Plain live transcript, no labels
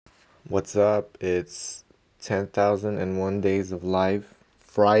What's up? It's 10,001 Days of Life,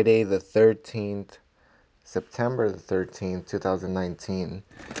 Friday the 13th, September the 13th, 2019.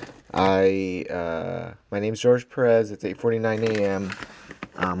 My name's George Perez. It's 8:49 a.m.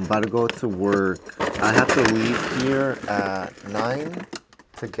 I'm about to go to work. I have to leave here at 9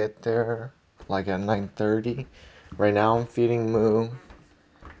 to get there, like at 9:30. Right now I'm feeding Moo.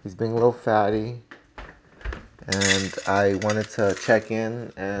 He's being a little fatty. And I wanted to check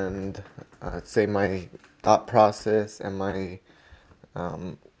in and say my thought process and my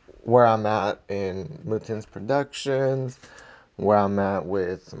where I'm at in MOOTENS Productions, where I'm at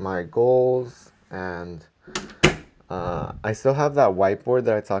with my goals, and I still have that whiteboard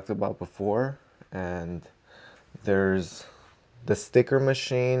that I talked about before, and there's the sticker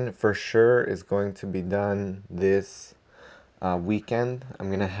machine for sure is going to be done this weekend. I'm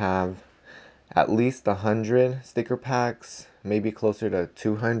gonna have at least 100 sticker packs, maybe closer to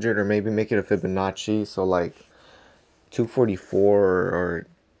 200, or maybe make it a Fibonacci, so like 244 or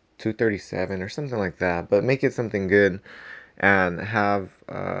 237 or something like that, but make it something good and have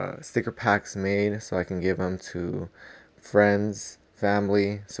sticker packs made so I can give them to friends,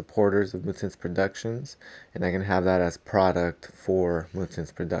 family, supporters of Mutants Productions, and I can have that as product for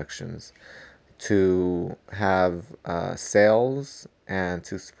Mutants Productions to have sales and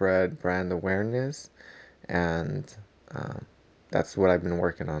to spread brand awareness. And um, that's what I've been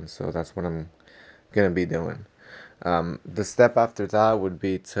working on. So that's what I'm going to be doing. The step after that would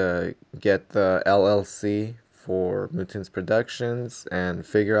be to get the LLC for Mutants Productions and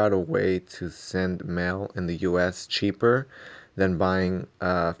figure out a way to send mail in the US cheaper than buying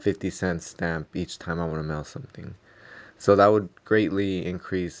a 50-cent stamp each time I want to mail something. So that would greatly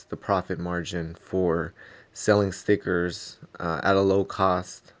increase the profit margin for selling stickers at a low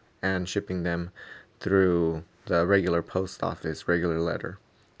cost and shipping them through the regular post office, regular letter.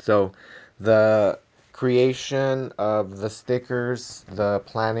 So the creation of the stickers, the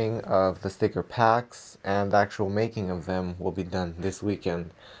planning of the sticker packs, and the actual making of them will be done this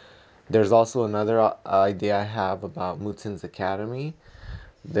weekend. There's also another idea I have about Mutens Academy.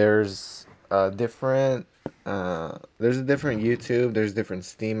 There's there's a different YouTube, there's different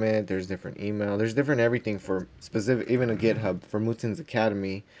Steemit, there's different email, there's different everything for specific, even a GitHub for Mutens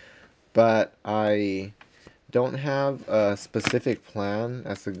Academy. But I don't have a specific plan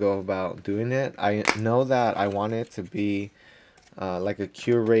as to go about doing it. I know that I want it to be like a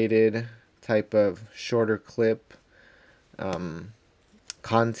curated type of shorter clip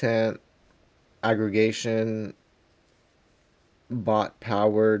content aggregation, bot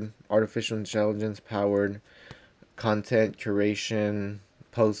powered, artificial intelligence powered content curation,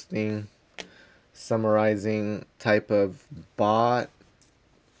 posting, summarizing type of bot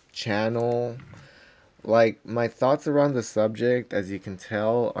channel. Like, my thoughts around the subject, as you can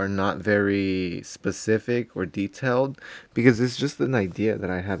tell, are not very specific or detailed because it's just an idea that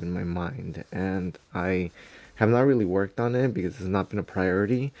I have in my mind, and I have not really worked on it because it's not been a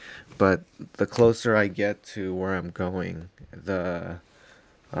priority. But the closer I get to where I'm going, the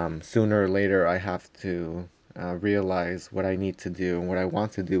sooner or later I have to realize what I need to do and what I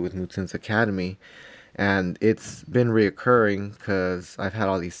want to do with Newton's Academy. And it's been reoccurring because I've had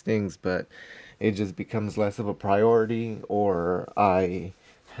all these things, but it just becomes less of a priority, or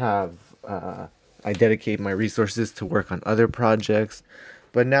have I dedicate my resources to work on other projects.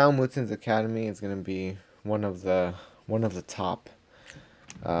 But now Newton's Academy is going to be one of the top,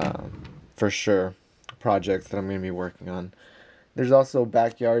 uh, for sure, projects that I'm going to be working on. There's also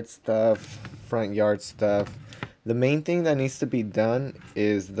backyard stuff, front yard stuff. The main thing that needs to be done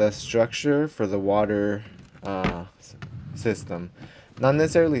is the structure for the water system. Not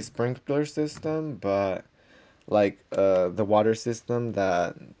necessarily sprinkler system, but like the water system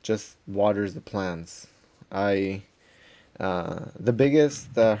that just waters the plants. I The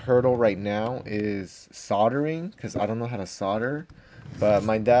biggest hurdle right now is soldering because I don't know how to solder, but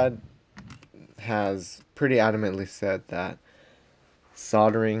my dad has pretty adamantly said that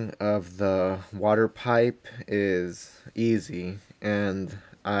soldering of the water pipe is easy, and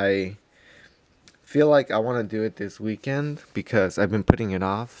I feel like I want to do it this weekend because I've been putting it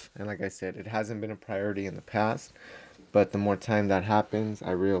off, and like I said, it hasn't been a priority in the past, but the more time that happens,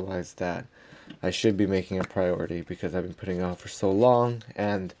 I realize that I should be making a priority because I've been putting it off for so long,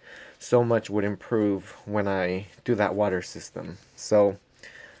 and so much would improve when I do that water system. So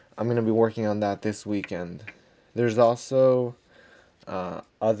I'm going to be working on that this weekend. There's also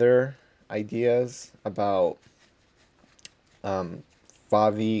other ideas about um,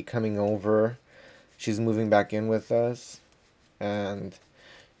 Favi coming over. She's moving back in with us, and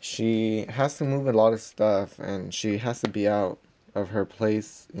she has to move a lot of stuff, and she has to be out of her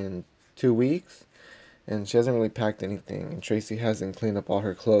place in 2 weeks, and she hasn't really packed anything. And Tracy hasn't cleaned up all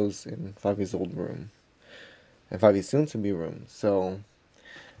her clothes in Fabi's old room and Fabi's soon-to-be room. So,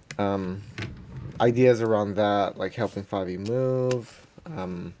 um, ideas around that, like helping Fabi move,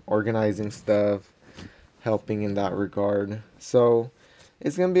 organizing stuff, helping in that regard. So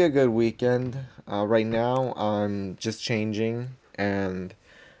it's gonna be a good weekend. Right now, I'm just changing, and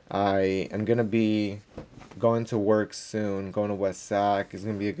I am gonna be going to work soon. Going to West Sac. It's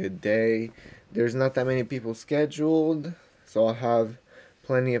gonna be a good day. There's not that many people scheduled, so I'll have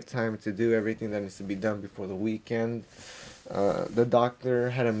plenty of time to do everything that needs to be done before the weekend. The doctor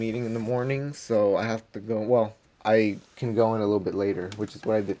had a meeting in the morning, so I have to go. Well, I can go in a little bit later, which is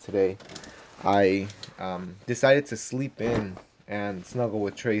what I did today. I decided to sleep in and snuggle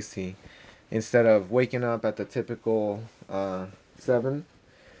with Tracy instead of waking up at the typical 7.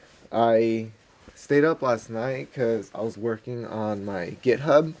 I stayed up last night because I was working on my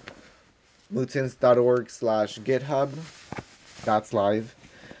GitHub, mootens.org/GitHub. That's live.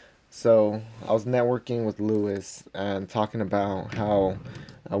 So I was networking with Lewis and talking about how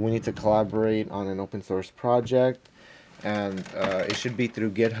we need to collaborate on an open source project, and it should be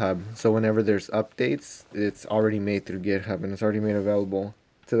through GitHub. So whenever there's updates, it's already made through GitHub and it's already made available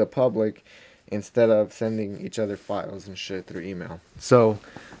to the public instead of sending each other files and shit through email. So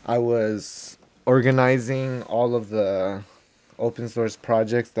I was organizing all of the open source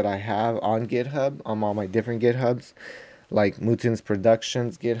projects that I have on GitHub, on all my different GitHubs, like Mootens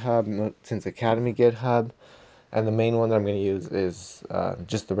Productions GitHub, Mootens Academy GitHub, and the main one that I'm going to use is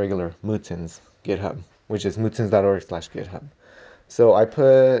just the regular Mootens GitHub, which is mootens.org/GitHub. So I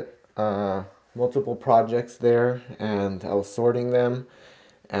put multiple projects there, and I was sorting them,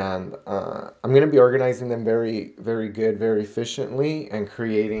 and I'm going to be organizing them very, very good, very efficiently, and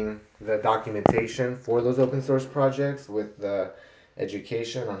creating the documentation for those open source projects with the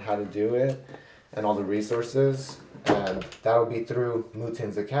education on how to do it and all the resources. And that'll be through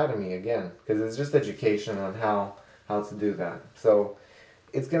Mootens Academy again, because it's just education on how to do that. So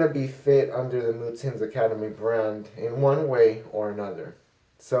it's going to be fit under the Mootens Academy brand in one way or another.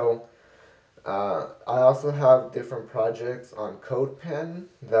 So I also have different projects on CodePen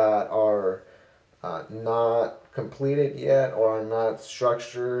that are not completed yet or are not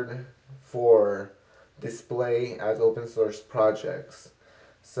structured for display as open source projects.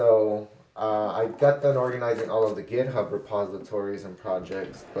 So I got done organizing all of the GitHub repositories and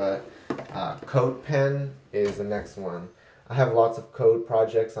projects, but CodePen is the next one. I have lots of code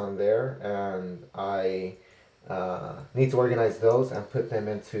projects on there, and I need to organize those and put them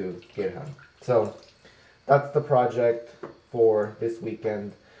into GitHub. So that's the project for this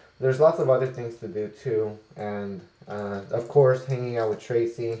weekend. There's lots of other things to do too, and of course, hanging out with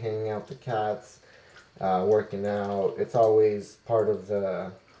Tracy, hanging out with the cats, working out. It's always part of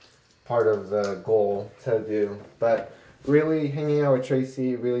the goal to do. But really, hanging out with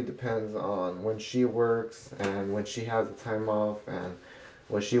Tracy really depends on when she works and when she has the time off and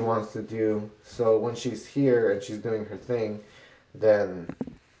what she wants to do. So when she's here and she's doing her thing, then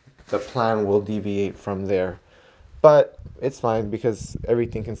the plan will deviate from there. But it's fine because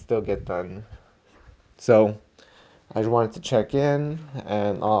everything can still get done. So I just wanted to check in,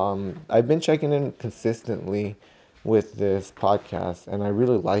 and I've been checking in consistently with this podcast, and I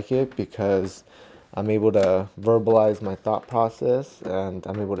really like it because I'm able to verbalize my thought process, and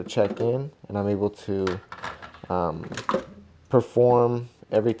I'm able to check in, and I'm able to um, perform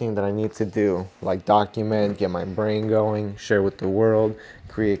everything that I need to do, like document, get my brain going, share with the world,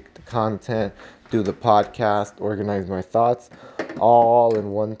 create the content, do the podcast, organize my thoughts, all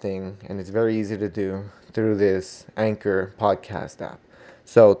in one thing. And it's very easy to do through this Anchor podcast app.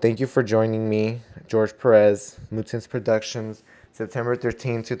 So thank you for joining me, George Perez, Mootens Productions, September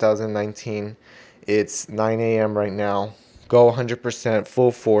 13, 2019. It's 9 a.m. right now. Go 100%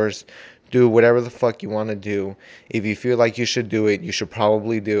 full force. Do whatever the fuck you want to do. If you feel like you should do it, you should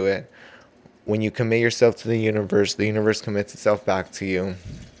probably do it. When you commit yourself to the universe commits itself back to you.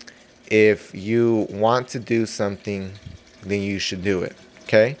 If you want to do something, then you should do it.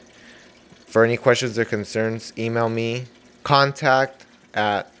 Okay? For any questions or concerns, email me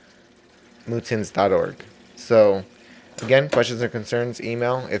contact@mootens.org. So, again, questions or concerns,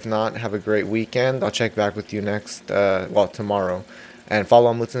 email. If not, have a great weekend. I'll check back with you tomorrow. And follow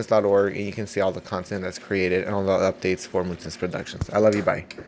on mootens.org, and you can see all the content that's created and all the updates for Mootens Productions. I love you. Bye.